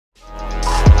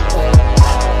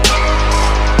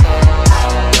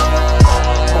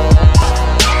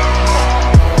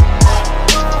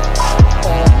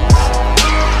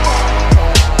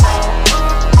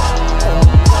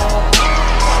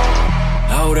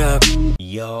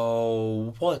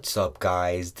Yo, what's up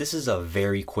guys? This is a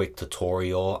very quick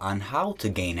tutorial on how to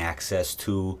gain access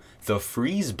to the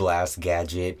Freeze Blast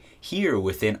Gadget here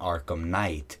within Arkham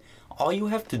Knight. All you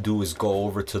have to do is go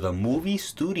over to the movie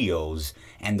studios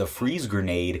and the freeze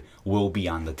grenade will be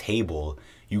on the table.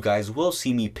 You guys will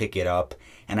see me pick it up,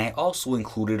 and I also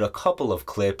included a couple of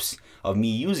clips of me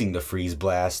using the Freeze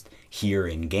Blast here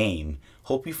in game.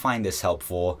 Hope you find this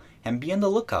helpful, and be on the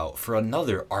lookout for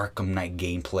another Arkham Knight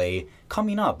gameplay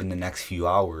coming up in the next few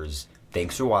hours.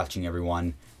 Thanks for watching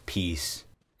everyone. Peace.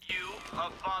 You, a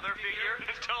father figure?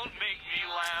 Don't make me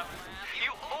laugh.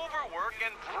 You overwork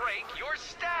and break your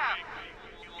staff.